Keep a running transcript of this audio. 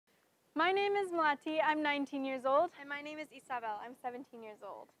My name is Melati, I'm 19 years old. And my name is Isabel, I'm 17 years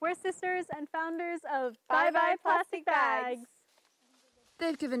old. We're sisters and founders of Bye Bye Plastic Bags.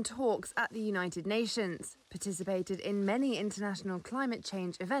 They've given talks at the United Nations, participated in many international climate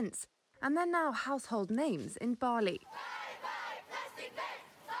change events, and they're now household names in Bali. Bye bye plastic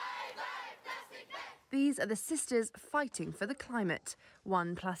bags! Bye bye plastic bags! These are the sisters fighting for the climate,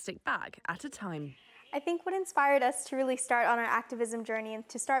 one plastic bag at a time. I think what inspired us to really start on our activism journey and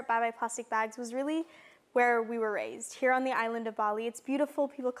to start Bye Bye Plastic Bags was really where we were raised, here on the island of Bali. It's beautiful,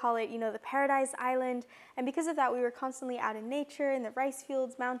 people call it, the Paradise Island, and because of that we were constantly out in nature, in the rice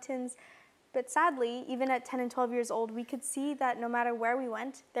fields, mountains, but sadly, even at 10 and 12 years old, we could see that no matter where we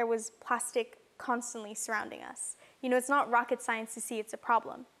went, there was plastic constantly surrounding us. It's not rocket science to see it's a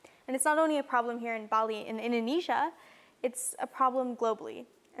problem. And it's not only a problem here in Bali, in Indonesia, it's a problem globally.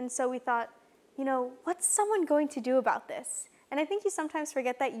 And so we thought, what's someone going to do about this? And I think you sometimes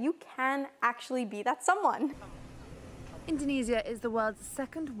forget that you can actually be that someone. Indonesia is the world's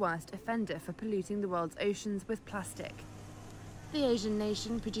second worst offender for polluting the world's oceans with plastic. The Asian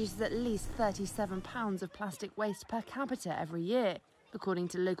nation produces at least 37 pounds of plastic waste per capita every year, according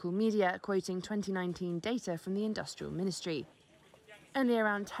to local media quoting 2019 data from the Industrial Ministry. Only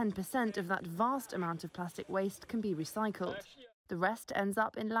around 10% of that vast amount of plastic waste can be recycled. The rest ends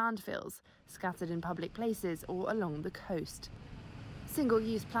up in landfills, scattered in public places or along the coast.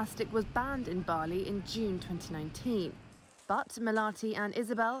 Single-use plastic was banned in Bali in June 2019. But Melati and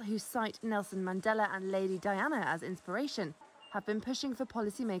Isabel, who cite Nelson Mandela and Lady Diana as inspiration, have been pushing for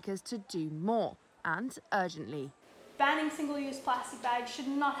policymakers to do more, and urgently. Banning single-use plastic bags should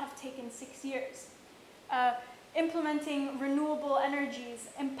not have taken 6 years. Implementing renewable energies,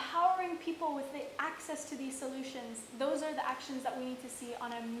 empowering people with the access to these solutions, those are the actions that we need to see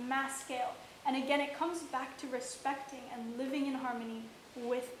on a mass scale. And again, it comes back to respecting and living in harmony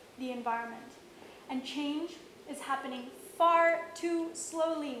with the environment. And change is happening far too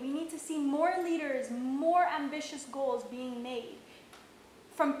slowly. We need to see more leaders, more ambitious goals being made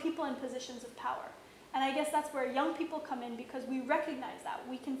from people in positions of power. And I guess that's where young people come in, because we recognize that,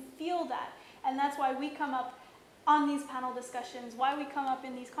 we can feel that, and that's why we come up on these panel discussions, why we come up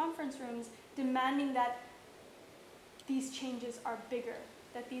in these conference rooms demanding that these changes are bigger,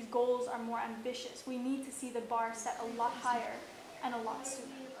 that these goals are more ambitious. We need to see the bar set a lot higher and a lot sooner.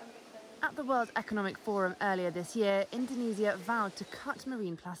 At the World Economic Forum earlier this year, Indonesia vowed to cut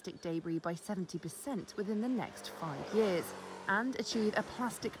marine plastic debris by 70% within the next 5 years and achieve a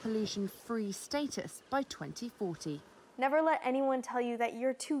plastic pollution-free status by 2040. Never let anyone tell you that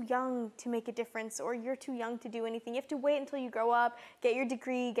you're too young to make a difference or you're too young to do anything. You have to wait until you grow up, get your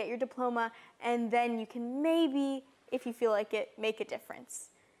degree, get your diploma, and then you can maybe, if you feel like it, make a difference.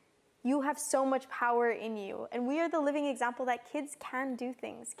 You have so much power in you, and we are the living example that kids can do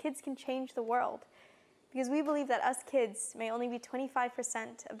things. Kids can change the world, because we believe that us kids may only be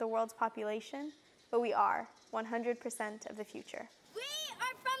 25% of the world's population, but we are 100% of the future.